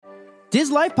Diz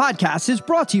Life Podcast is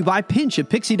brought to you by Pinch of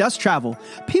Pixie Dust Travel.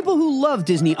 People who love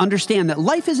Disney understand that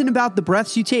life isn't about the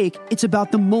breaths you take, it's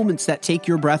about the moments that take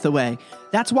your breath away.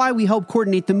 That's why we help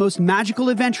coordinate the most magical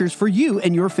adventures for you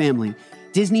and your family.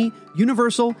 Disney,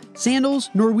 Universal, Sandals,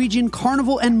 Norwegian,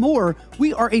 Carnival, and more,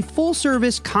 we are a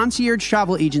full-service concierge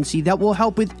travel agency that will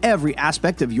help with every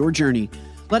aspect of your journey.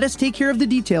 Let us take care of the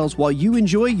details while you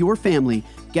enjoy your family.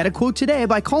 Get a quote today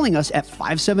by calling us at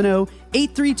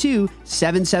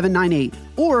 570-832-7798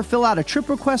 or fill out a trip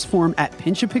request form at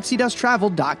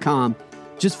pinchofpixiedusttravel.com.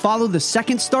 Just follow the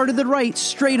second star to the right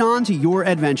straight on to your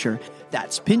adventure.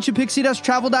 That's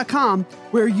pinchofpixiedusttravel.com,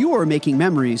 where you're making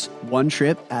memories one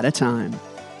trip at a time.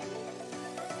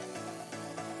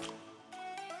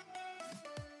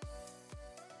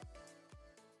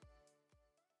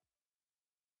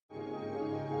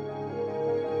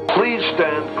 Please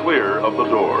stand clear of the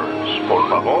doors. Por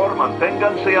favor,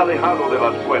 manténganse alejado de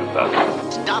las puertas.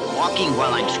 Stop walking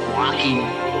while I'm squawking.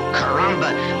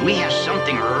 Caramba, we have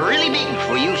something really big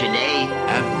for you today.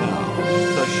 And now,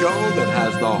 the show that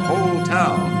has the whole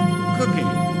town cooking.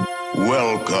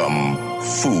 Welcome,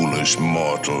 foolish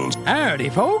mortals. Howdy,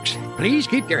 folks. Please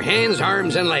keep your hands,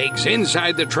 arms, and legs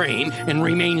inside the train and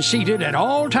remain seated at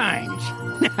all times.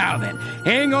 Now then,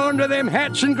 hang on to them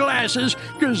hats and glasses,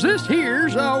 because this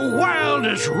here's the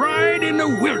wildest ride in the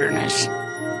wilderness.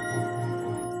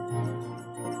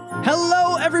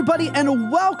 Hello, everybody,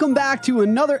 and welcome back to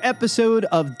another episode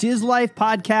of Diz Life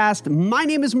Podcast. My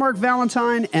name is Mark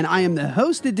Valentine, and I am the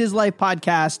host of Diz Life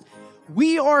Podcast.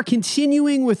 We are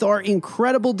continuing with our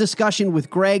incredible discussion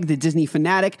with Greg, the Disney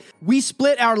fanatic. We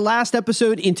split our last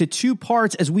episode into two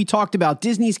parts as we talked about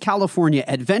Disney's California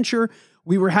Adventure.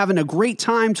 We were having a great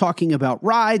time talking about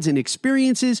rides and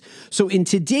experiences. So in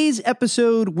today's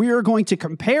episode, we are going to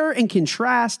compare and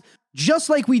contrast, just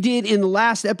like we did in the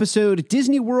last episode,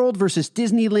 Disney World versus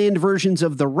Disneyland versions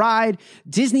of the ride.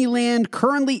 Disneyland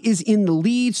currently is in the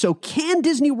lead. So can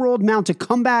Disney World mount a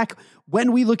comeback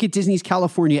when we look at Disney's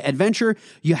California Adventure?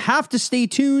 You have to stay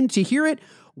tuned to hear it.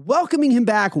 Welcoming him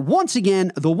back once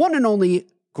again, the one and only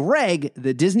Greg,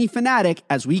 the Disney fanatic,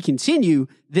 as we continue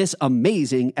this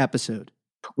amazing episode.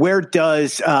 Where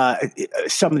does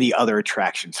some of the other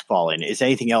attractions fall in? Is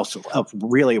anything else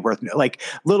really worth, like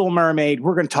Little Mermaid?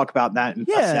 We're going to talk about that in a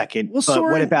second. Well, but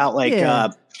what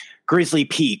about Grizzly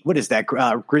Peak? What is that?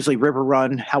 Grizzly River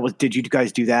Run? Did you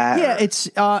guys do that? Yeah, it's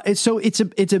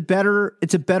a better,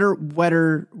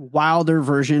 wetter, wilder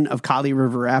version of Kali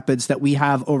River Rapids that we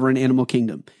have over in Animal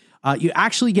Kingdom. You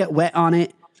actually get wet on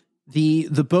it. The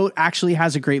boat actually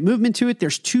has a great movement to it.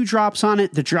 There's 2 drops on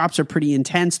it. The drops are pretty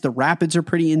intense. The rapids are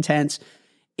pretty intense.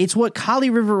 It's what Kali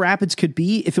River Rapids could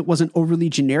be if it wasn't overly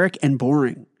generic and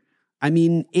boring. I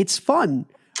mean, it's fun.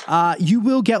 You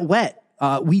will get wet.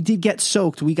 We did get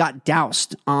soaked. We got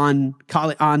doused on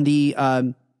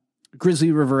the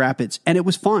Grizzly River Rapids, and it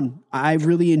was fun. I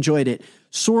really enjoyed it.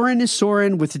 Soarin' is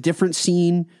Soarin' with a different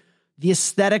scene. The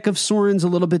aesthetic of Soarin's a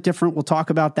little bit different. We'll talk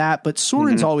about that, but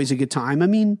Soarin's always a good time. I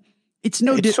mean, it's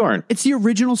Soarin'. It's the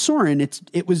original Soarin'.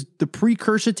 It was the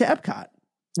precursor to Epcot.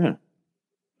 Yeah.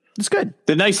 It's good.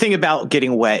 The nice thing about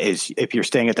getting wet is if you're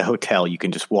staying at the hotel, you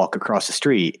can just walk across the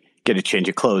street, get a change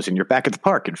of clothes, and you're back at the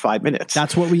park in 5 minutes.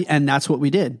 That's what we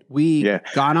did. We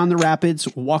got on the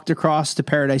rapids, walked across to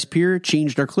Paradise Pier,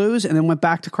 changed our clothes, and then went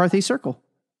back to Carthay Circle.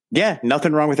 Yeah,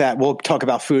 nothing wrong with that. We'll talk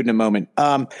about food in a moment.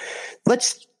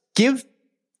 Let's give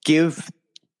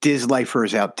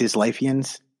Dislifers out,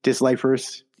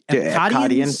 Dislifers,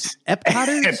 Epcotians?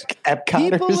 Epcoters?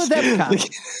 People of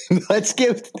Epcot. Let's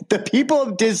give the people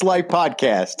of Diz Life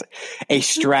Podcast a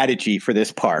strategy for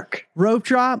this park. Rope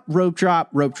drop.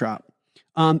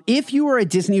 If you are a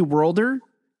Disney Worlder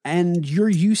and you're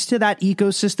used to that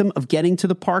ecosystem of getting to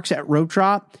the parks at rope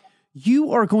drop,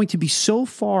 you are going to be so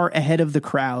far ahead of the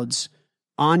crowds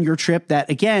on your trip that,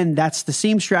 again, that's the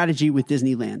same strategy with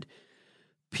Disneyland.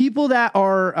 People that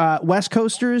are West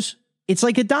Coasters, it's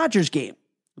like a Dodgers game.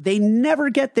 They never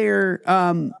get there.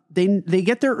 They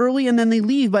get there early and then they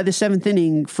leave by the 7th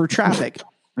inning for traffic.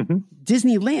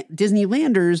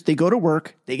 Disneylanders, they go to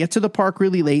work, they get to the park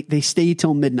really late, they stay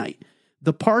till midnight.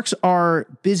 The parks are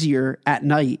busier at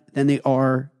night than they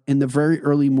are in the very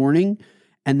early morning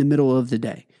and the middle of the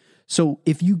day. So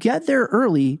if you get there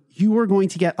early, you are going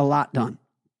to get a lot done.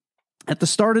 At the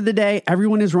start of the day,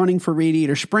 everyone is running for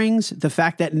Radiator Springs. The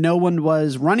fact that no one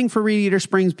was running for Radiator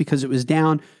Springs because it was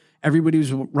down, everybody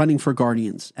was running for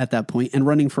Guardians at that point and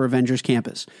running for Avengers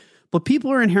Campus. But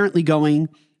people are inherently going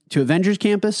to Avengers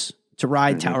Campus to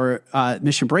ride Tower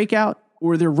Mission Breakout,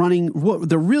 or they're running, what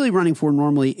they're really running for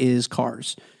normally is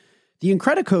Cars. The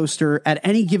Incredicoaster at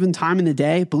any given time in the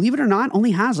day, believe it or not,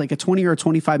 only has like a 20 or a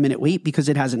 25-minute wait because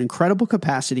it has an incredible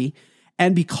capacity.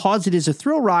 And because it is a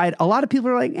thrill ride, a lot of people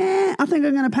are like, I think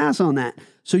I'm going to pass on that.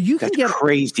 So you can get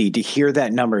crazy to hear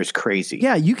that number is crazy.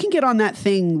 Yeah, you can get on that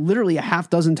thing literally a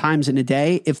half dozen times in a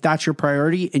day if that's your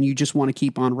priority and you just want to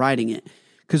keep on riding it.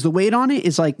 Because the wait on it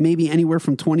is like maybe anywhere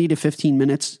from 20 to 15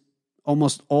 minutes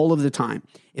almost all of the time.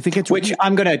 If it gets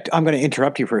I'm gonna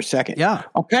interrupt you for a second. Yeah.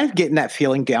 I'm kind of getting that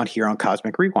feeling down here on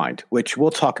Cosmic Rewind, which we'll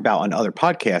talk about on other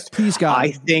podcasts. Please, God.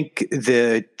 I think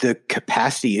the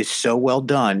capacity is so well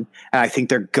done, and I think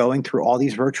they're going through all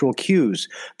these virtual queues.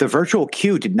 The virtual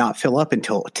queue did not fill up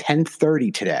until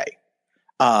 10:30 today.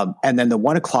 And then the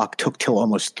 1 o'clock took till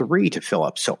almost 3 to fill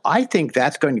up. So I think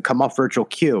that's going to come off virtual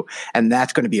queue, and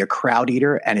that's going to be a crowd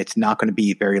eater, and it's not going to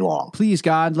be very long. Please,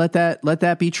 God, let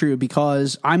that be true,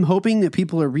 because I'm hoping that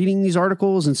people are reading these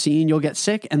articles and seeing you'll get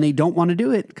sick and they don't want to do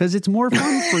it because it's more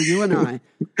fun for you and I.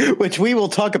 Which we will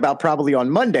talk about probably on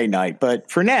Monday night.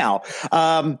 But for now,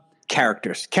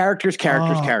 characters.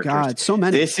 God, so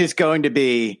many. This is going to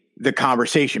be the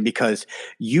conversation because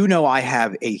I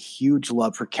have a huge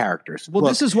love for characters. Well,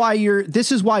 look, this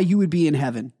is why you would be in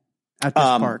heaven at this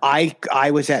park. I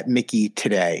was at Mickey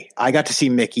today. I got to see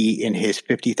Mickey in his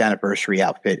 50th anniversary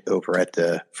outfit over at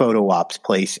the Photo Ops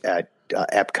place at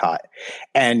Epcot.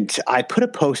 And I put a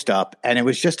post up, and it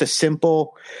was just a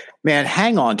simple, man,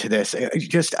 hang on to this.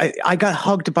 I got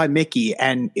hugged by Mickey,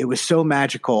 and it was so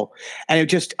magical. And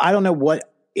I don't know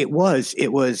what it was. It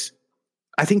was,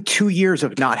 I think, 2 years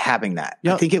of not having that.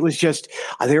 Yep. I think it was just,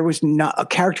 there was not,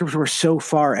 characters were so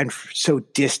far and so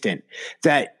distant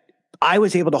that I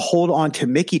was able to hold on to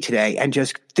Mickey today and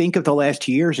just think of the last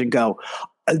 2 years and go,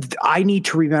 I need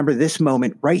to remember this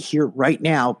moment right here, right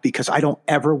now, because I don't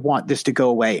ever want this to go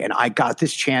away. And I got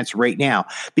this chance right now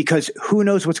because who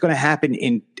knows what's going to happen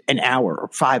in an hour or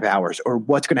 5 hours or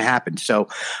what's going to happen. So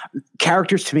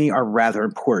characters to me are rather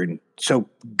important. So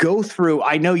go through.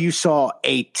 I know you saw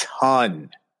a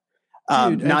ton,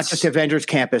 not just Avengers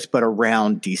Campus, but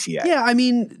around DCA. Yeah. I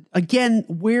mean, again,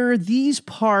 where these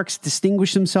parks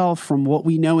distinguish themselves from what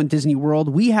we know in Disney World,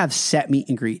 we have set meet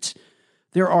and greets.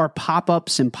 There are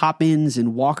pop-ups and pop-ins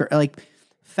and like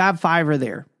Fab Five are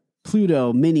there.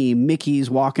 Pluto, Minnie, Mickey's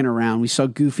walking around. We saw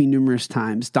Goofy numerous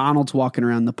times. Donald's walking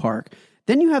around the park.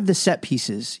 Then you have the set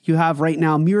pieces. You have right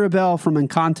now Mirabelle from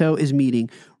Encanto is meeting.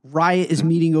 Riot is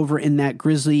meeting over in that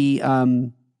Grizzly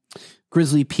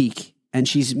Peak, and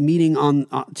she's meeting on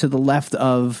to the left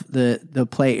of the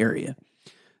play area.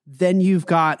 Then you've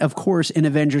got, of course, an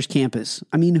Avengers Campus.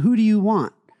 I mean, who do you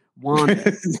want?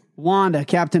 Wanda,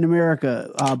 Captain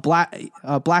America,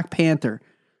 Black Panther,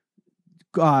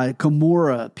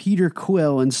 Gamora, Peter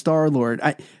Quill, and Star-Lord.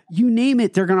 You name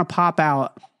it, they're going to pop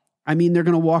out. I mean, they're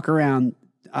going to walk around.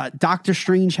 Doctor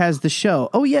Strange has the show.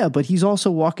 Oh, yeah, but he's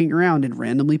also walking around and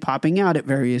randomly popping out at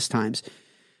various times.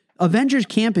 Avengers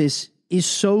Campus is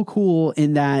so cool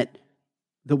in that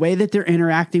the way that they're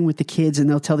interacting with the kids, and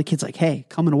they'll tell the kids, like, hey,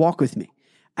 come and walk with me.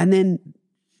 And then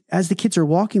as the kids are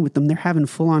walking with them, they're having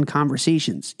full-on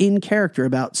conversations in character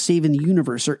about saving the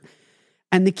universe.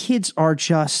 And the kids are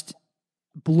just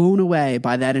blown away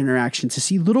by that interaction. To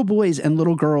see little boys and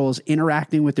little girls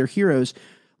interacting with their heroes.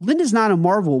 Linda's not a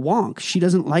Marvel wonk. She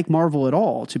doesn't like Marvel at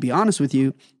all, to be honest with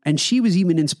you. And she was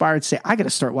even inspired to say, I got to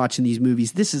start watching these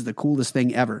movies. This is the coolest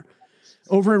thing ever.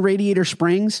 Over in Radiator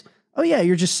Springs, oh yeah,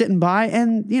 you're just sitting by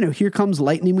and, here comes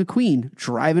Lightning McQueen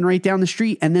driving right down the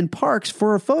street, and then parks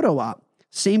for a photo op.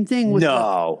 Same thing with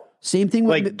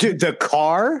the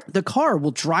car. The car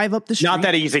will drive up the street. Not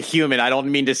that he's a human. I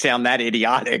don't mean to sound that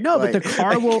idiotic. No, but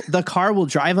the car will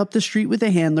drive up the street with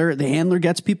a handler. The handler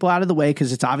gets people out of the way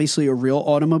because it's obviously a real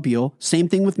automobile. Same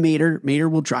thing with Mater. Mater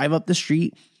will drive up the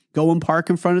street, go and park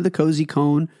in front of the Cozy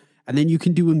Cone, and then you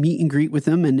can do a meet and greet with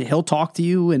him, and he'll talk to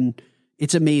you, and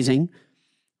it's amazing.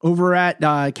 Over at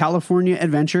California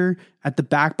Adventure, at the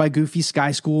back by Goofy Sky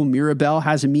School, Mirabelle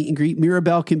has a meet and greet.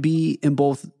 Mirabelle can be in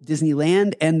both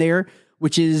Disneyland and there,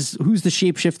 which is, who's the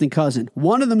shape-shifting cousin?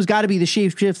 One of them's got to be the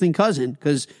shape-shifting cousin,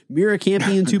 because Mira can't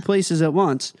be in two places at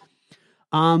once.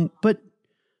 But,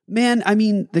 man, I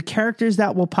mean, the characters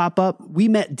that will pop up, we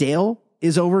met Dale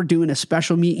is over doing a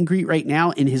special meet and greet right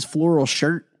now in his floral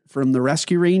shirt from the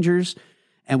Rescue Rangers,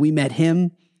 and we met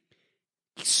him.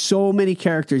 So many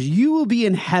characters. You will be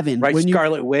in heaven. Right, when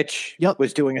Scarlet Witch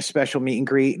was doing a special meet and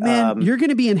greet. Man, you're going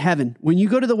to be in heaven. When you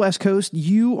go to the West Coast,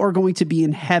 you are going to be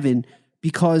in heaven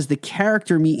because the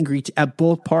character meet and greets at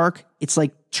both park, it's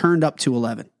like turned up to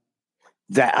 11.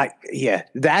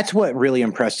 That's what really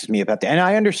impresses me about that. And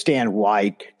I understand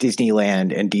why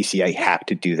Disneyland and DCA have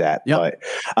to do that. Yep.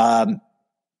 But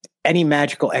any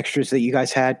magical extras that you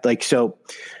guys had? Like, so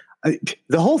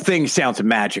the whole thing sounds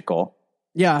magical.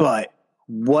 Yeah. But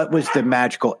what was the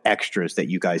magical extras that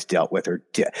you guys dealt with? Or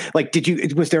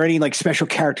was there any like special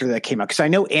character that came out? Because I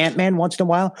know Ant-Man once in a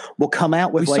while will come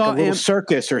out with like a little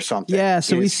circus or something. Yeah.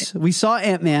 So we saw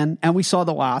Ant-Man and we saw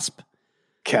the Wasp.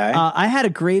 Okay. I had a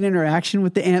great interaction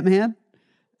with the Ant-Man.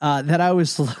 That I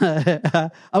was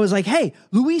like, hey,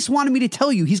 Luis wanted me to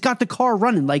tell you he's got the car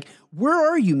running. Like, where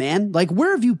are you, man? Like,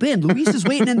 where have you been? Luis is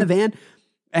waiting in the van,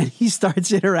 and he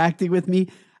starts interacting with me.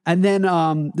 And then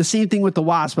the same thing with the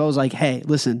Wasp. I was like, hey,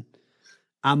 listen,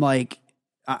 I'm like,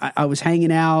 I was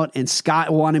hanging out, and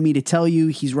Scott wanted me to tell you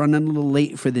he's running a little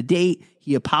late for the date.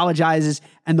 He apologizes.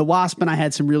 And the Wasp and I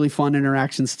had some really fun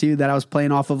interactions too that I was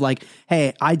playing off of, like,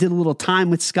 hey, I did a little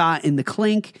time with Scott in the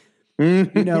Clink.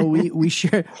 You know, we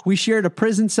shared a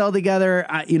prison cell together.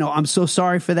 I'm so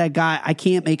sorry for that guy. I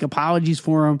can't make apologies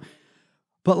for him.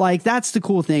 But like, that's the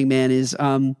cool thing, man, is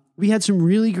we had some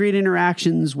really great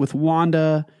interactions with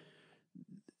Wanda.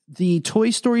 The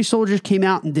Toy Story soldiers came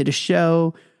out and did a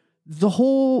show. The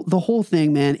whole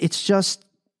thing, man, it's just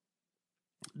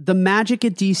the magic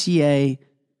at DCA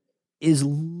is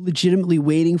legitimately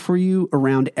waiting for you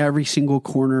around every single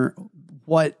corner.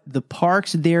 What the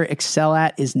parks there excel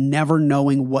at is never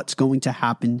knowing what's going to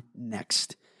happen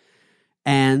next.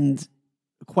 And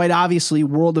quite obviously,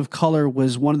 World of Color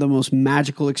was one of the most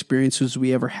magical experiences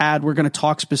we ever had. We're going to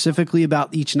talk specifically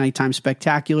about each Nighttime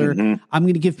Spectacular. Mm-hmm. I'm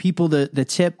going to give people the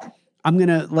tip.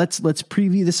 Let's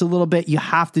preview this a little bit. You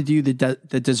have to do the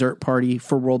dessert party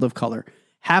for World of Color.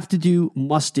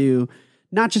 Must do,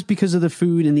 not just because of the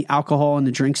food and the alcohol and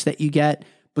the drinks that you get,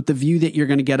 but the view that you're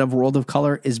going to get of World of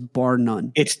Color is bar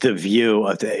none. It's the view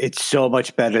of it's so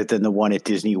much better than the one at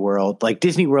Disney World. Like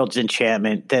Disney World's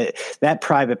enchantment, that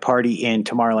private party in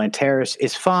Tomorrowland Terrace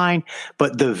is fine,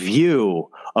 but the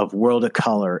view of World of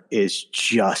Color is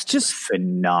just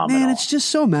phenomenal. Man, it's just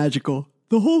so magical.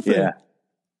 The whole thing.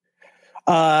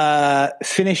 Yeah.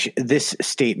 Finish this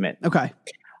statement. Okay.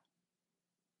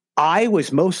 I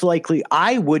would most likely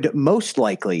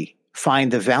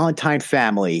find the Valentine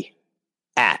family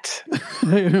at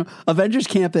Avengers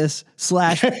Campus /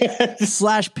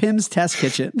 Pim's Test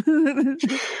Kitchen.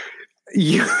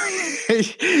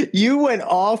 You went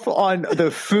off on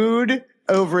the food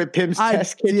over at Pim's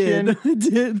Test Kitchen. I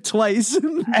did twice.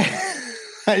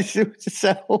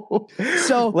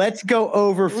 So let's go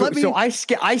over food. I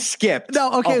skipped.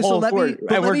 No, okay. So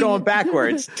we're going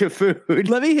backwards to food.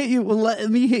 Let me hit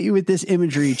you with this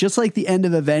imagery. Just like the end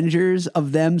of Avengers,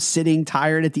 of them sitting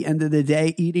tired at the end of the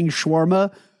day eating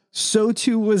shawarma. So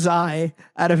too was I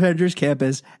at Avengers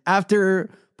Campus after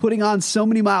putting on so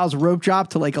many miles, rope drop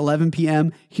to like 11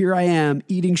 p.m. Here I am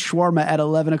eating shawarma at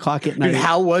 11 o'clock at night. Dude,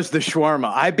 how was the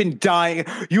shawarma? I've been dying.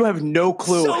 You have no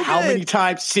clue how many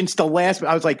times since the last.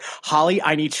 I was like, Holly,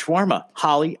 I need shawarma.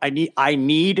 Holly, I need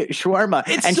shawarma.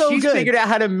 She's figured out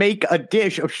how to make a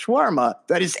dish of shawarma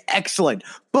that is excellent,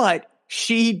 but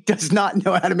she does not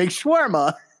know how to make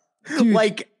shawarma. Dude,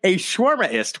 like a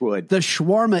shawarmaist would. The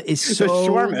shawarma is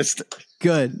so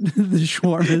good. The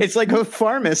shawarma. It's like a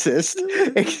pharmacist.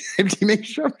 Except he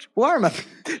makes shawarma.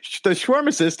 The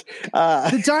shawarmacist.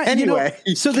 Anyway,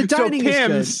 so the dining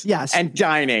is good. Yes. And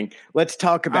dining. Let's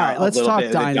talk about let's talk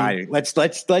dining.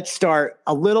 Let's start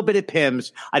a little bit at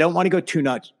Pim's. I don't want to go too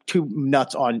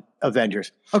nuts on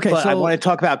Avengers. Okay, but I want to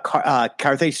talk about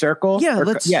Carthay Circle.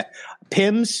 Yeah,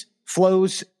 Pim's,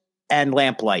 Flo's, and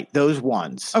Lamplight, those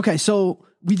ones. Okay, so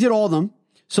we did all of them.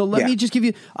 So let me just give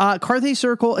you Carthay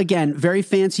Circle, again, very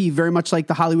fancy, very much like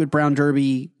the Hollywood Brown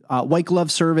Derby, white glove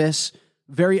service,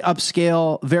 very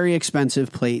upscale, very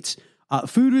expensive plates.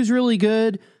 Food was really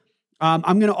good. I'm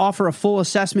going to offer a full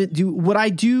assessment. Would I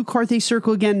do Carthay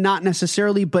Circle again? Not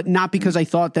necessarily, but not because I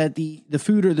thought that the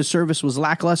food or the service was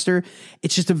lackluster.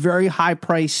 It's just a very high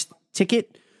priced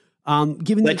ticket. So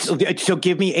give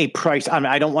me a price.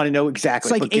 I don't want to know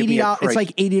exactly. It's like $80. It's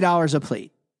like $80 a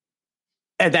plate,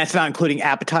 and that's not including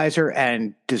appetizer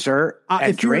and dessert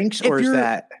and drinks, or is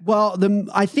that? Well,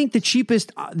 I think the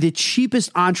cheapest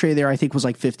entree there, I think, was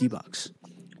like $50.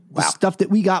 The stuff that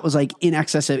we got was like in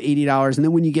excess of $80, and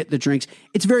then when you get the drinks,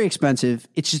 it's very expensive.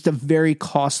 It's just a very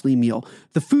costly meal.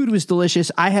 The food was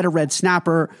delicious. I had a red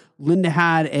snapper. Linda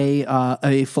had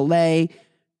a fillet.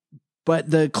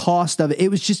 But the cost of it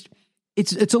was just,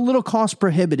 it's a little cost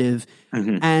prohibitive.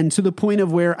 Mm-hmm. And to the point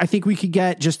of where I think we could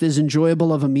get just as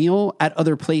enjoyable of a meal at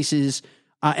other places.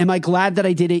 Am I glad that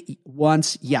I did it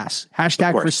once? Yes.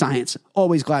 Hashtag for science.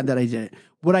 Always glad that I did it.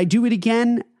 Would I do it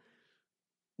again?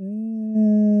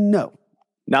 No.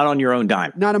 Not on your own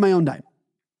dime. Not on my own dime.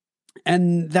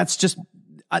 And that's just,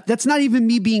 that's not even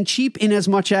me being cheap in as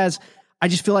much as I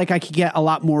just feel like I could get a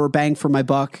lot more bang for my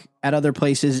buck at other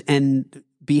places and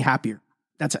be happier.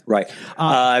 That's it. Right.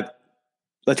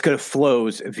 Let's go to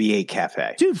Flo's V8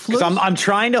 Cafe. Dude, Flo's, I'm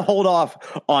trying to hold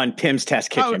off on Pim's Test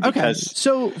Kitchen because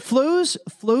so Flo's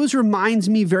reminds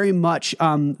me very much.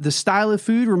 The style of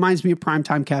food reminds me of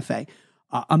Primetime Cafe.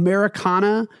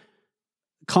 Americana,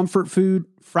 comfort food,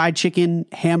 fried chicken,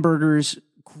 hamburgers,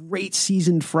 great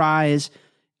seasoned fries.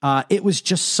 It was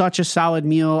just such a solid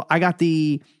meal. I got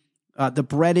the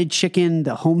breaded chicken,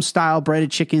 the home style breaded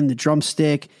chicken, the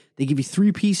drumstick. They give you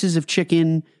 3 pieces of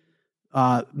chicken,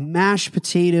 mashed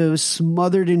potatoes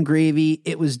smothered in gravy.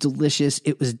 It was delicious.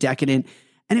 It was decadent.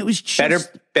 And it was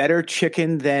just better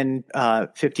chicken than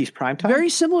 50s Primetime. Very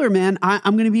similar, man.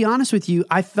 I'm going to be honest with you.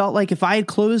 I felt like if I had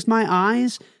closed my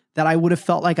eyes, that I would have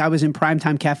felt like I was in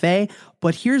Primetime Cafe.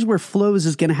 But here's where Flo's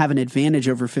is going to have an advantage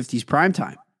over 50s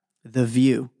Primetime. The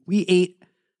view. We ate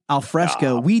al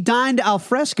fresco. We dined al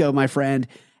fresco, my friend.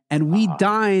 And we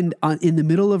dined in the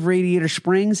middle of Radiator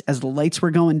Springs as the lights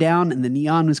were going down and the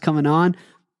neon was coming on.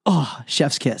 Oh,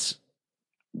 chef's kiss.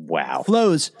 Wow.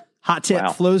 Flo's, hot tip.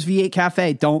 Wow. Flo's V8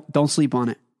 Cafe. Don't sleep on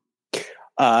it.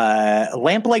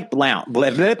 Lamplight Lounge.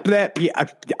 Yeah,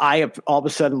 I have all of a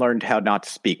sudden learned how not to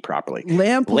speak properly.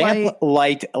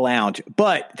 Lamplight Lounge.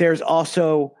 But there's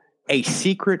also a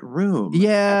secret room. Yeah,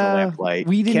 at the Lamplight.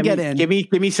 We didn't get in.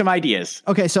 Give me some ideas.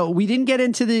 Okay, so we did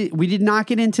not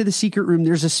get into the secret room.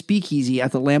 There's a speakeasy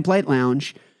at the Lamplight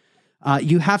Lounge.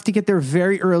 You have to get there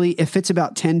very early. It fits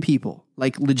about 10 people.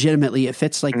 Like legitimately, it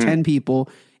fits like 10 people.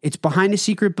 It's behind a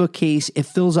secret bookcase. It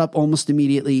fills up almost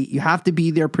immediately. You have to be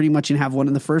there pretty much and have one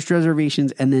of the first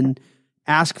reservations and then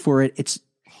ask for it. It's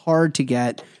hard to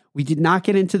get. We did not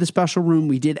get into the special room.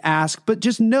 We did ask, but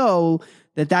just know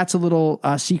that that's a little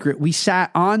secret. We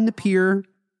sat on the pier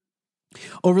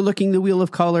overlooking the Wheel of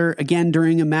Color again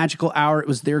during a magical hour. It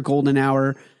was their golden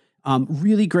hour.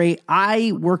 Really great.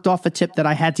 I worked off a tip that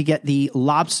I had to get the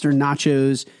lobster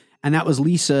nachos, and that was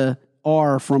Lisa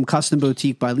R from Custom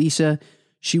Boutique by Lisa.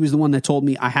 She was the one that told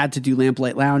me I had to do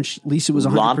Lamplight Lounge. Lisa was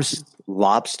 100%.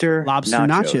 Lobster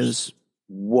nachos.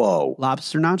 Whoa.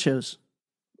 Lobster nachos.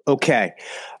 Okay.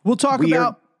 We'll talk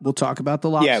about the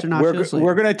lobster nachos later.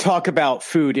 We're going to talk about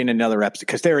food in another episode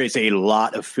because there is a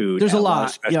lot of food. There's a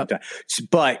lot. Yep.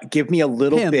 But give me a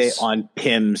little bit on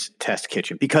Pim's Test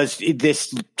Kitchen because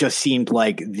this just seemed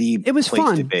like it was place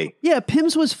fun to be. Yeah,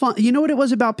 Pim's was fun. You know what it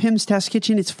was about Pim's Test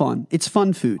Kitchen? It's fun. It's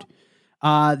fun food.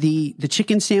 The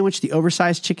chicken sandwich, the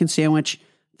oversized chicken sandwich,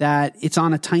 that it's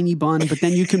on a tiny bun, but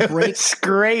then you can break. It's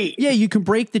great. Yeah, you can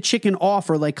break the chicken off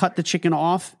or like cut the chicken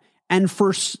off. And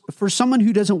for someone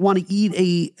who doesn't want to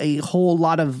eat a whole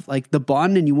lot of like the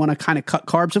bun and you want to kind of cut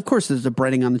carbs, of course there's the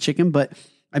breading on the chicken, but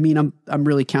I mean I'm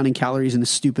really counting calories in a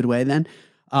stupid way then.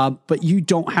 But you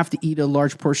don't have to eat a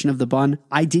large portion of the bun.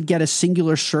 I did get a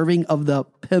singular serving of the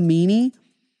panini.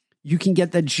 You can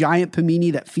get the giant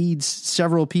panini that feeds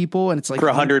several people, and it's like for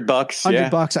 $100.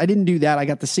 $100. I didn't do that. I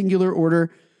got the singular order.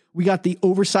 We got the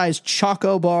oversized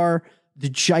Choco Bar, the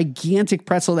gigantic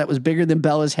pretzel that was bigger than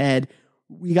Bella's head.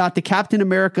 We got the Captain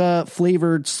America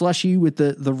flavored slushy with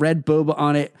the red boba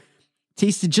on it.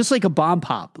 Tasted just like a bomb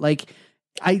pop. Like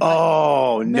really?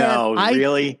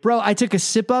 Bro, I took a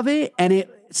sip of it and it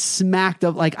smacked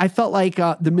up. Like I felt like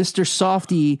the Mr.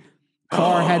 Softy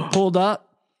car had pulled up.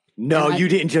 No, you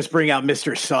didn't just bring out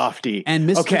Mr. Softy. And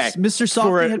Mr. Softy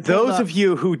for had those of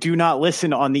you who do not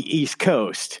listen on the East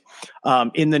Coast,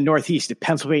 in the Northeast of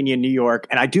Pennsylvania, New York,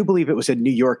 and I do believe it was a New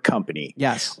York company.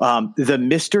 Yes. The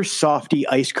Mr. Softy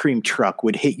ice cream truck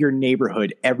would hit your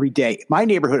neighborhood every day. My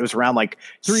neighborhood was around like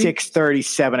 6:30,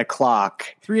 7 o'clock.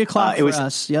 3 o'clock for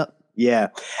us. Yep. Yeah.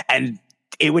 And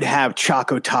it would have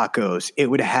Choco Tacos. It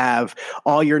would have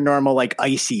all your normal like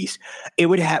ices. It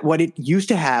would have what it used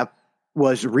to have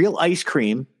was real ice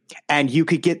cream, and you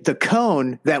could get the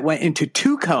cone that went into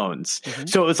 2 cones. Mm-hmm.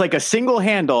 So it was like a single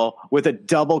handle with a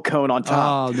double cone on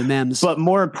top. Oh, the memes. But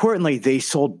more importantly, they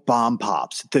sold bomb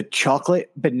pops, the chocolate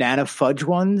banana fudge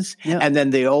ones, and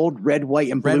then the old red,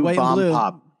 white, and blue bomb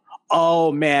pop.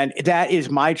 Oh man, that is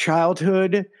my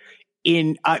childhood.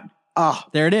 There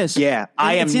it is. Yeah,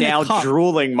 I am now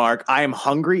drooling, Mark. I am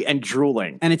hungry and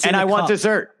drooling, and I want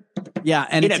dessert. Yeah,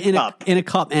 and it's in a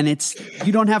cup, and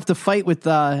you don't have to fight with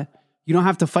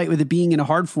it being in a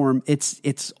hard form.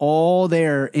 It's all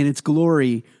there in its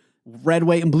glory, red,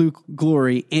 white, and blue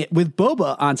glory, with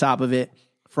boba on top of it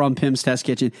from Pim's Test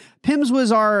Kitchen. Pim's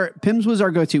was our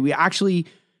go-to. We actually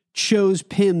chose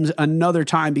Pim's another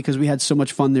time because we had so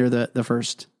much fun there the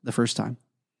first time.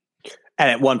 And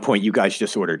at one point, you guys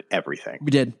just ordered everything.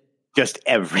 We did. just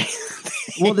everything.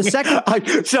 Well, the second,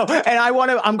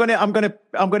 I'm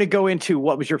gonna go into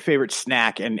what was your favorite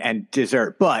snack and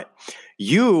dessert, but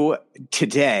you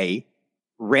today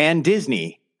ran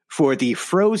Disney for the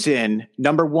Frozen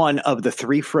 #1 of the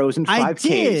 3 Frozen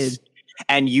 5Ks.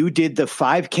 And you did the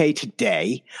 5K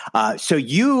today. So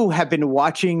you have been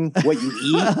watching what you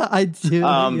eat. I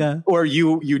do. Or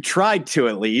you tried to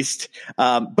at least.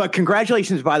 But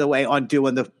congratulations, by the way, on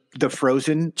doing the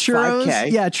Frozen churros.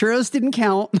 5K. Yeah, churros didn't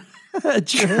count.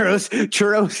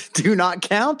 Churros do not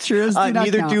count. Churros do not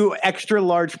neither count. do extra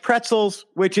large pretzels,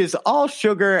 which is all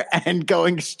sugar and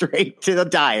going straight to the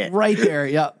diet. Right there.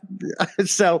 Yep.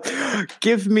 So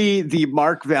give me the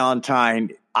Mark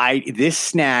Valentine. This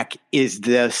snack is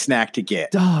the snack to get.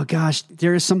 Oh gosh,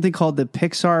 there is something called the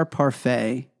Pixar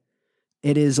Parfait.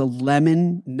 It is a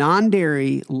lemon,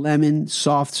 non-dairy lemon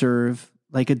soft serve,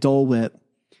 like a Dole Whip.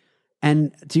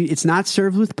 And dude, it's not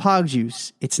served with pog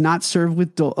juice. It's not served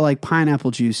with like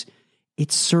pineapple juice.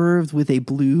 It's served with a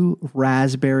blue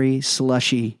raspberry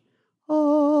slushy.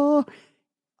 Oh,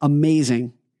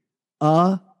 amazing.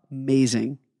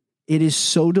 Amazing. It is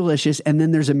so delicious. And then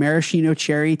there's a maraschino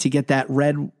cherry to get that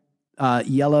red,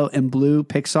 yellow, and blue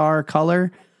Pixar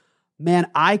color. Man,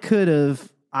 I could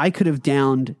have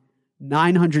downed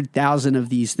 900,000 of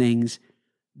these things.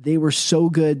 They were so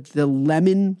good. The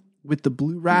lemon with the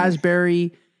blue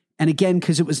raspberry. And again,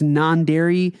 because it was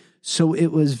non-dairy, so it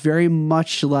was very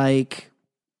much like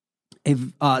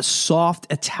a soft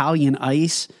Italian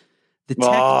ice.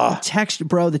 The texture,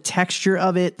 bro, the texture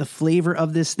of it, the flavor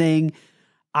of this thing.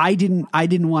 I didn't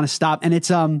want to stop. And it's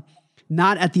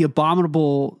not at the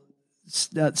abominable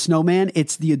snowman.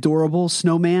 It's the adorable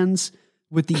snowmans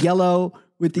with the yellow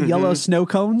yellow snow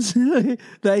cones.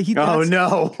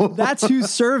 That's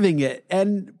who's serving it.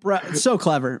 And bro, it's so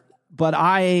clever. But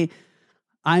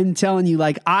I'm telling you,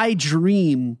 like, I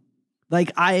dream,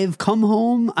 like, I've come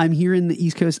home. I'm here in the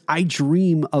East Coast. I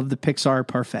dream of the Pixar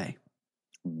Parfait.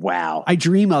 Wow. I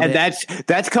dream of it. And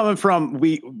that's coming from,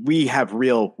 we have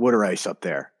real water ice up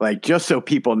there, like, just so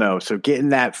people know. So getting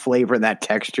that flavor and that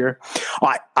texture.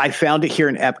 I found it here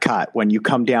in Epcot. When you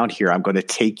come down here, I'm going to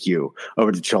take you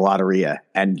over to Gelateria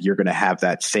and you're going to have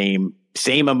that same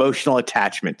emotional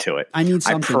attachment to it. I need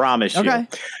something. I promise you.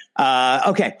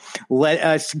 Okay. Let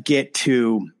us get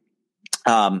to,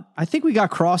 I think we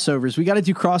got crossovers. We got to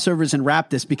do crossovers and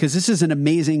wrap this because this is an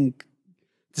amazing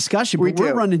discussion, but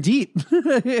we're running deep.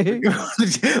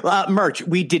 Merch.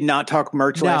 We did not talk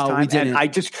merch last time. We didn't. And I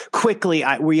just quickly,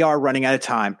 we are running out of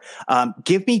time.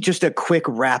 Give me just a quick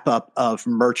wrap up of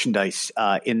merchandise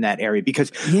in that area,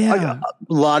 because a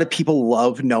lot of people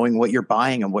love knowing what you're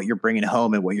buying and what you're bringing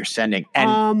home and what you're sending.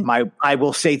 And I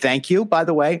will say thank you, by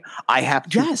the way. I have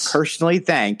to personally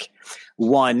thank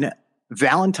one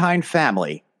Valentine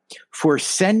family for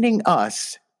sending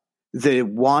us the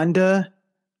Wanda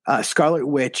Scarlet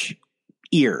Witch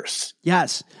ears.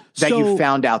 Yes. That you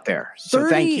found out there. So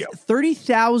thank you.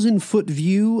 30,000 foot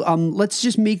view. Let's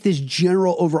just make this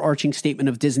general overarching statement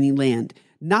of Disneyland.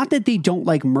 Not that they don't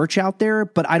like merch out there,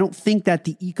 but I don't think that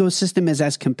the ecosystem is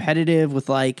as competitive with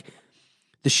like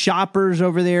the shoppers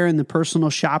over there and the personal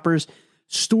shoppers.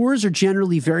 Stores are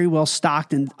generally very well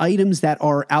stocked, and items that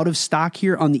are out of stock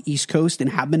here on the East Coast and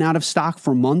have been out of stock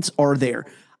for months are there.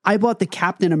 I bought the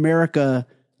Captain America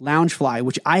Loungefly,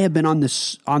 which I have been on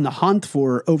the hunt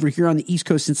for over here on the East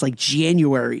Coast since like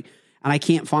January, and I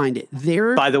can't find it.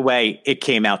 By the way, it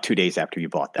came out 2 days after you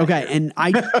bought that. Okay, and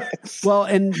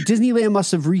and Disneyland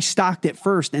must have restocked it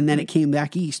first, and then it came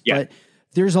back east. Yeah. But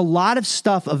there's a lot of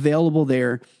stuff available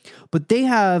there. But they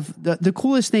have the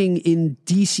coolest thing in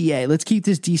DCA. Let's keep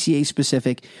this DCA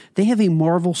specific. They have a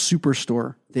Marvel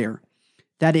Superstore there.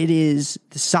 That it is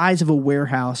the size of a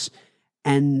warehouse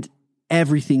and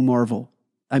everything Marvel.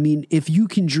 I mean, if you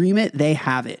can dream it, they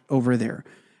have it over there.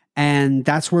 And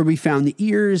that's where we found the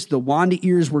ears. The Wanda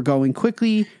ears were going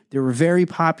quickly. They were very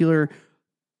popular.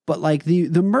 But like the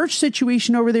merch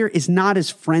situation over there is not as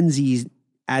frenzied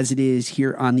as it is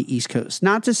here on the East Coast.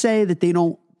 Not to say that they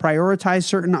don't prioritize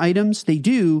certain items. They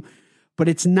do, but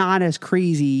it's not as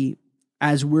crazy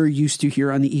as we're used to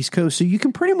here on the East Coast. So you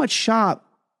can pretty much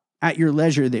shop at your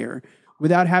leisure there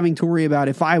without having to worry about,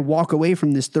 if I walk away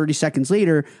from this 30 seconds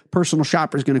later, personal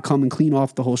shopper is going to come and clean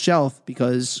off the whole shelf,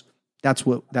 because that's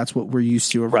what we're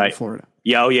used to over in Florida.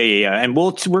 Yeah. And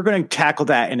we're going to tackle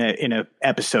that in a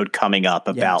episode coming up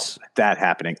about that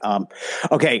happening.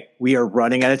 Okay. We are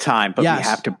running out of time, but we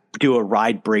have to do a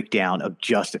ride breakdown of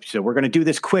Justice. So we're going to do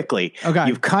this quickly. Okay.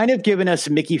 You've kind of given us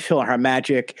Mickey, Phil, and Her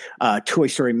Magic, Toy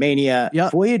Story Mania,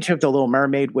 Voyage of the Little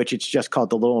Mermaid, which it's just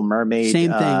called the Little Mermaid.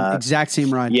 Same thing. Exact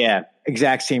same ride. Yeah.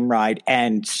 exact same ride,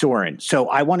 and Soarin'. So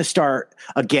I want to start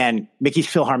again. Mickey's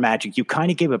PhilharMagic. You kind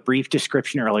of gave a brief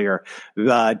description earlier.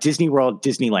 Disney World,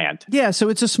 Disneyland. Yeah, so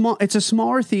it's a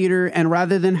smaller theater, and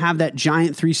rather than have that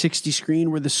giant 360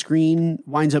 screen where the screen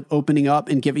winds up opening up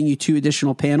and giving you 2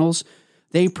 additional panels,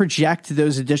 they project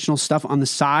those additional stuff on the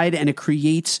side, and it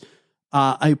creates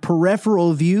a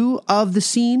peripheral view of the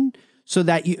scene so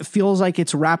that it feels like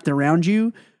it's wrapped around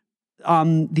you.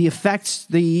 The effects,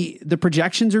 the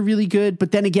projections are really good.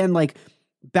 But then again, like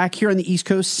back here on the East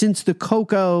Coast, since the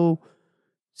Coco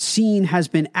scene has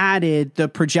been added, the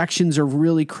projections are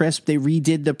really crisp. They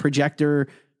redid the projector.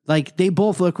 Like they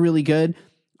both look really good.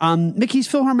 Mickey's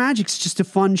PhilharMagic's just a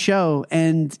fun show,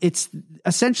 and it's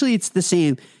essentially the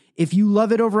same. If you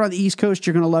love it over on the East Coast,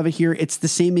 you're going to love it here. It's the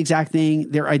same exact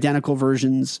thing. They're identical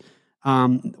versions.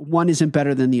 One isn't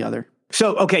better than the other.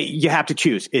 So, okay, you have to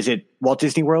choose. Is it Walt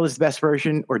Disney World is the best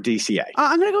version or DCA?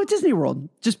 I'm going to go with Disney World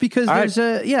just because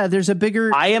there's a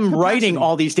bigger. I am capacity. writing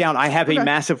all these down. I have a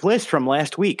massive list from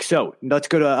last week. So let's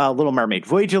go to Little Mermaid,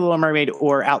 Voyage of Little Mermaid,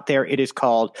 or out there it is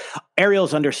called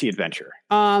Ariel's Undersea Adventure.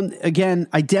 Again,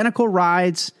 identical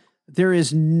rides. There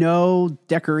is no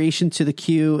decoration to the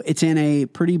queue. It's in a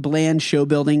pretty bland show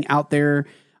building out there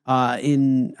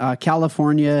in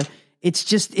California.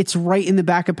 It's right in the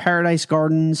back of Paradise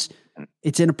Gardens.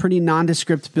 It's in a pretty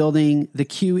nondescript building. The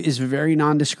queue is very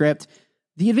nondescript.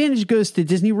 The advantage goes to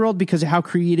Disney World because of how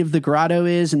creative the grotto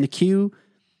is and the queue.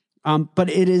 But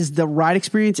it is the ride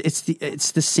experience.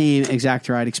 It's the same exact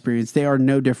ride experience. They are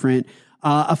no different.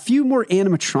 A few more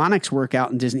animatronics work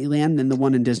out in Disneyland than the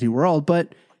one in Disney World.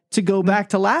 But to go back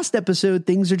to last episode,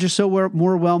 things are just so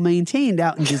more well maintained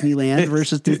out in Disneyland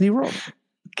versus Disney World.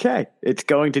 Okay, it's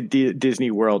going to Disney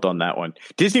World on that one.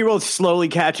 Disney World's slowly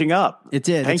catching up. It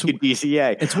did. Thank you,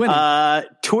 DCA. It's winning.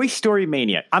 Toy Story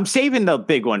Mania. I'm saving the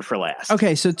big one for last.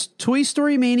 Okay, so Toy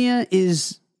Story Mania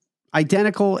is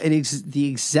identical. It is the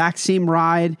exact same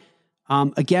ride.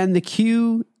 Again, the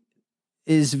queue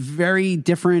is very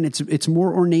different. It's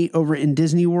more ornate over in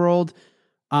Disney World.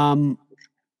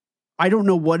 I don't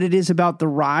know what it is about the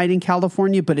ride in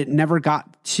California, but it never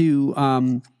got to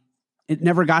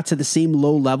the same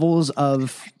low levels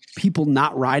of people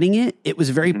not riding it. It was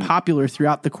very popular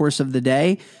throughout the course of the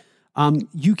day.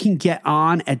 You can get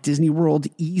on at Disney World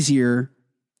easier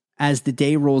as the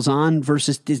day rolls on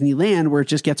versus Disneyland, where it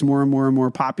just gets more and more and more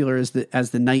popular as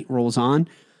the night rolls on.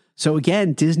 So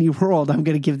again, Disney World, I'm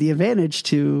going to give the advantage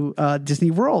to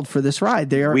Disney World for this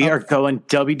ride. We are going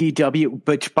WDW,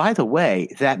 but by the way,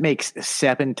 that makes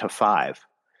 7-5.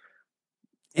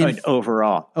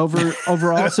 Overall.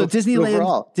 So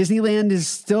Disneyland is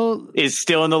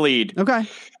still in the lead. Okay.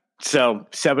 So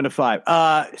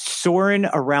 7-5. Soarin'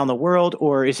 around the world,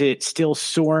 or is it still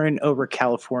Soarin' over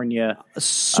California?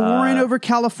 Soarin' over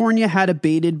California had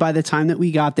abated by the time that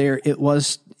we got there.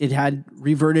 It had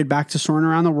reverted back to Soarin'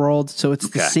 around the world. So it's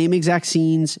the same exact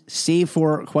scenes, save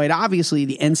for quite obviously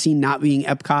the end scene not being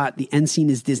Epcot. The end scene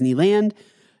is Disneyland.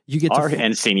 Our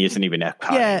end scene isn't even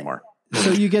Epcot anymore. So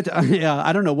you get to,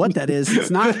 I don't know what that is. It's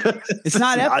not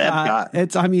Epcot.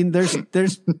 It's, I mean,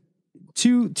 there's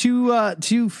too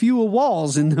few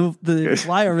walls in the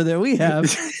flyover that we have.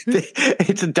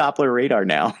 It's a Doppler radar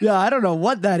now. Yeah. I don't know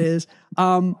what that is.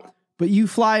 But you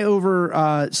fly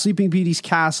over, Sleeping Beauty's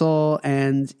castle,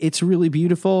 and it's really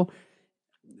beautiful.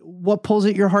 What pulls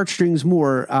at your heartstrings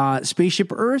more,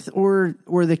 Spaceship Earth or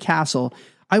the castle?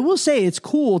 I will say it's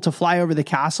cool to fly over the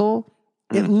castle.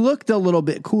 It looked a little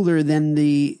bit cooler than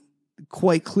the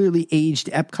quite clearly aged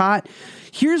Epcot.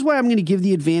 Here's why I'm going to give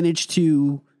the advantage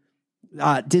to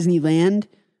Disneyland.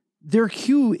 Their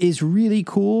queue is really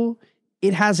cool.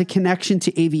 It has a connection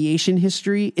to aviation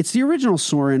history. It's the original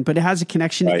Soarin', but it has a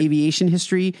connection to aviation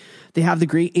history. They have the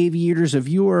great aviators of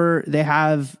yore. They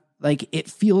have, it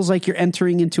feels like you're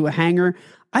entering into a hangar.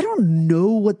 I don't know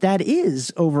what that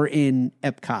is over in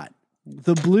Epcot.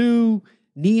 The blue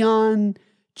neon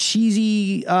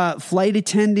cheesy flight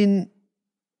attendant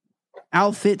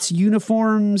outfits,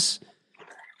 uniforms.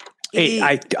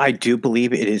 I do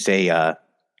believe it is an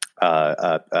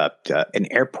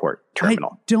airport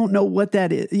terminal. I don't know what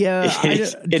that is. Yeah,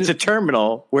 it's a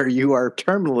terminal where you are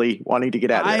terminally wanting to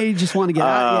get out. I just want to get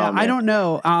out. Yeah, I don't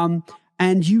know.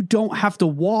 And you don't have to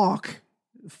walk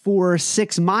for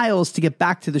 6 miles to get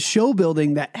back to the show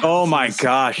building. Oh my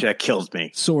gosh, that kills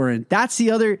me. Soarin'. That's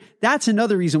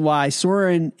another reason why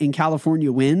Soarin' in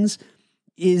California wins,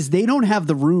 is they don't have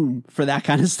the room for that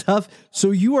kind of stuff. So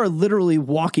you are literally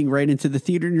walking right into the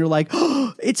theater and you're like,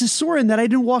 oh, it's a Soarin' that I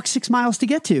didn't walk 6 miles to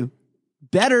get to.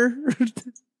 Better.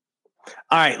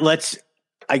 All right,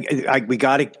 we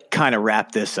got to kind of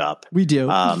wrap this up. We do.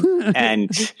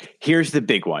 And here's the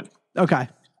big one. Okay.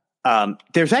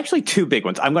 There's actually two big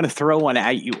ones. I'm going to throw one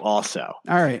at you also.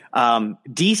 All right.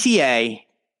 DCA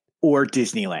or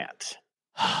Disneyland.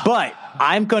 But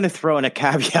I'm going to throw in a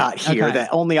caveat here that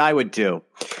only I would do.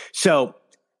 So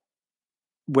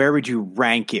where would you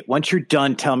rank it? Once you're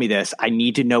done, tell me this. I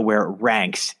need to know where it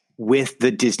ranks with the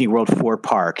Disney World 4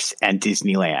 parks and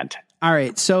Disneyland. All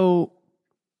right. So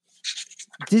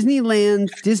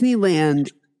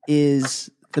Disneyland is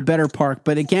the better park.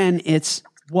 But again, it's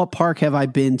what park have I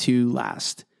been to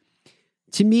last?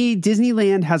 To me,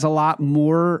 Disneyland has a lot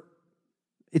more.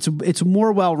 It's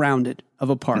more well-rounded of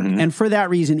a park. And for that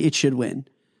reason, it should win.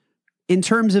 In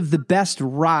terms of the best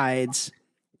rides,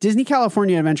 Disney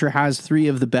California Adventure has 3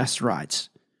 of the best rides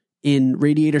in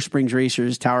Radiator Springs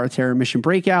Racers, Tower of Terror Mission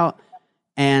Breakout,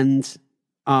 and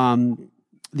the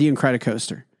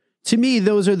Incredicoaster. To me,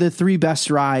 those are the 3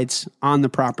 best rides on the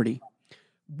property.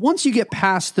 Once you get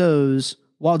past those,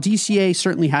 while DCA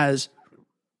certainly has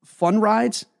fun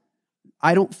rides,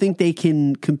 I don't think they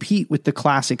can compete with the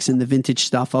classics and the vintage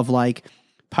stuff of like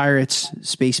Pirates,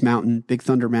 Space Mountain, Big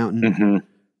Thunder Mountain.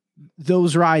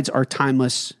 Those rides are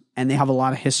timeless and they have a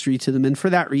lot of history to them. And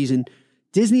for that reason,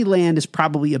 Disneyland is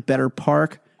probably a better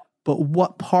park. But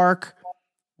what park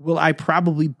will I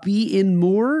probably be in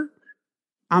more?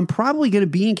 I'm probably going to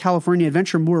be in California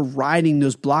Adventure more, riding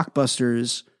those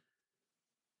blockbusters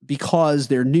because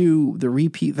they're new. The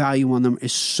repeat value on them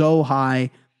is so high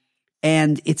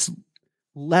and it's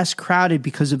less crowded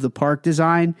because of the park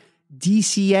design.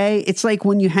 DCA, it's like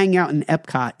when you hang out in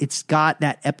Epcot, it's got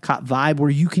that Epcot vibe where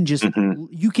you can just,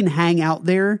 you can hang out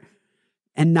there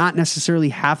and not necessarily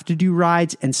have to do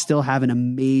rides and still have an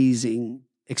amazing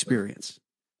experience.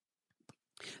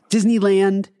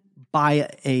 Disneyland by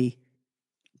a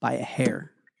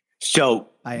hair. So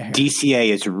DCA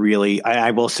is really, I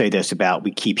will say this about,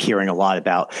 we keep hearing a lot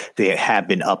about, they have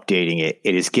been updating it.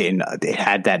 It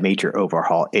had that major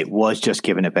overhaul. It was just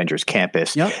given Avengers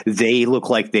Campus. Yep. They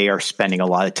look like they are spending a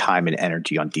lot of time and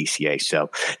energy on DCA. So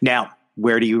now,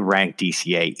 where do you rank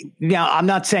DCA? Now, I'm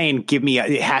not saying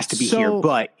it has to be here,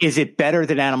 but is it better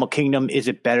than Animal Kingdom? Is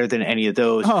it better than any of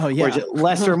those? Oh, yeah. Or is it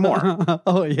less or more?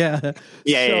 Oh, yeah.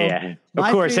 Yeah.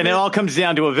 Of course. And it all comes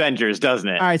down to Avengers, doesn't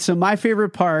it? All right. So my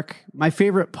favorite parks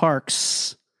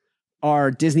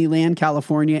are Disneyland,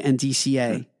 California, and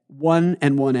DCA. 1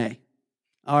 and 1A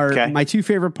are my 2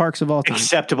 favorite parks of all time.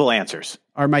 Acceptable answers.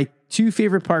 Are my 2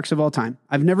 favorite parks of all time.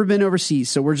 I've never been overseas,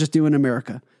 so we're just doing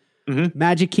America.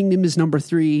 Magic Kingdom is number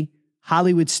 3.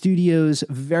 Hollywood Studios,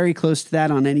 very close to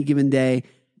that on any given day.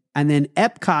 And then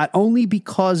Epcot, only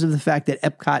because of the fact that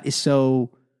Epcot is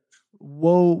so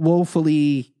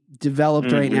woefully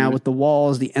developed right now with the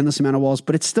walls, the endless amount of walls,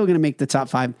 but it's still going to make the top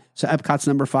 5. So Epcot's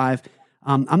number 5.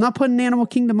 I'm not putting Animal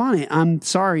Kingdom on it. I'm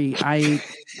sorry. I'm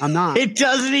not. It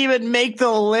doesn't even make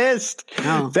the list.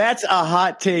 No. That's a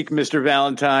hot take, Mr.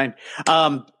 Valentine.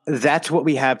 That's what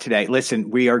we have today. Listen,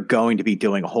 we are going to be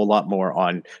doing a whole lot more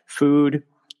on food.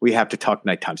 We have to talk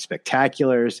nighttime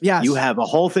spectaculars. Yes. You have a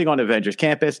whole thing on Avengers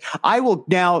Campus. I will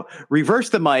now reverse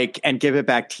the mic and give it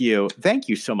back to you. Thank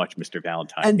you so much, Mr.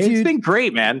 Valentine. And it's been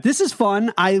great, man. This is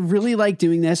fun. I really like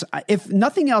doing this. If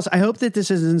nothing else, I hope that this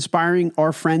is inspiring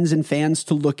our friends and fans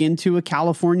to look into a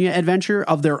California adventure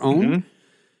of their own.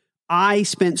 I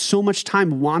spent so much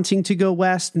time wanting to go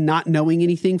west, not knowing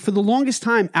anything. For the longest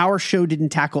time, our show didn't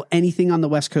tackle anything on the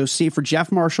West Coast, save for Jeff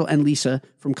Marshall and Lisa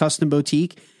from Custom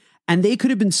Boutique. And they could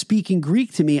have been speaking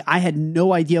Greek to me. I had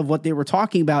no idea of what they were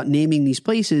talking about, naming these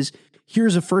places.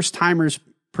 Here's a first-timer's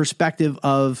perspective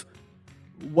of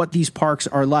what these parks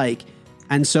are like.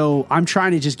 And so I'm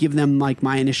trying to just give them like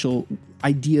my initial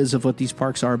ideas of what these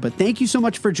parks are. But thank you so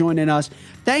much for joining us.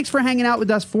 Thanks for hanging out with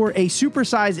us for a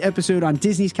supersized episode on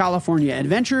Disney's California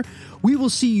Adventure. We will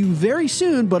see you very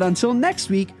soon. But until next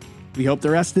week, we hope the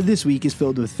rest of this week is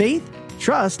filled with faith,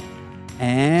 trust,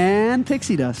 and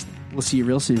pixie dust. We'll see you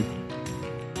real soon.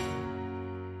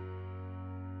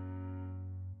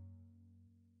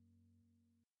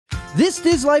 This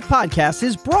Diz Life podcast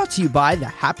is brought to you by the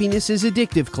Happiness is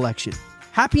Addictive collection.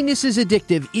 Happiness is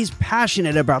Addictive is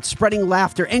passionate about spreading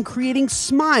laughter and creating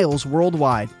smiles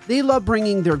worldwide. They love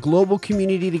bringing their global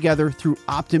community together through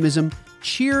optimism,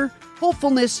 cheer,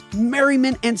 hopefulness,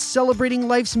 merriment, and celebrating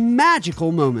life's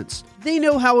magical moments. They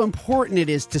know how important it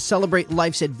is to celebrate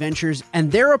life's adventures,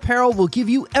 and their apparel will give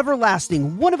you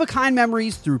everlasting, one-of-a-kind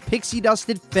memories through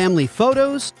pixie-dusted family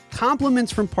photos,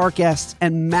 compliments from park guests,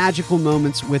 and magical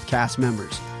moments with cast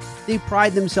members. They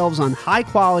pride themselves on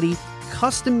high-quality,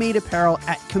 custom-made apparel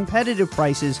at competitive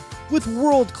prices with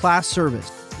world-class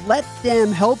service. Let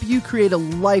them help you create a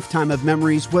lifetime of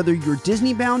memories, whether you're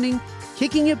Disney bounding,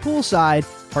 kicking it poolside,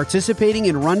 participating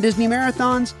in Run Disney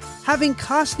marathons, having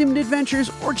costumed adventures,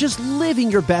 or just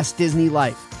living your best Disney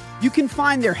life. You can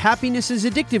find their Happiness is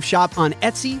Addictive shop on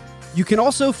Etsy. You can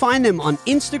also find them on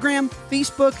Instagram,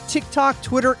 Facebook, TikTok,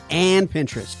 Twitter, and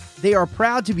Pinterest. They are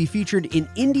proud to be featured in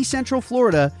Indy Central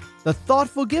Florida, the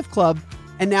Thoughtful Gift Club,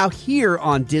 and now here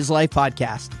on Diz Life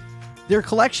Podcast. Their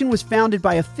collection was founded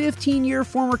by a 15-year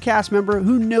former cast member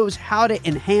who knows how to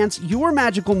enhance your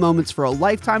magical moments for a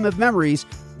lifetime of memories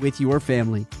with your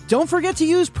family. Don't forget to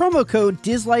use promo code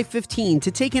DizLife15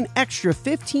 to take an extra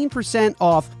 15%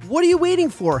 off. What are you waiting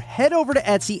for? Head over to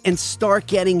Etsy and start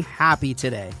getting happy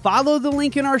today. Follow the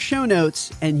link in our show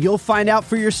notes and you'll find out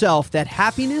for yourself that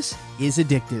happiness is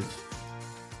addictive.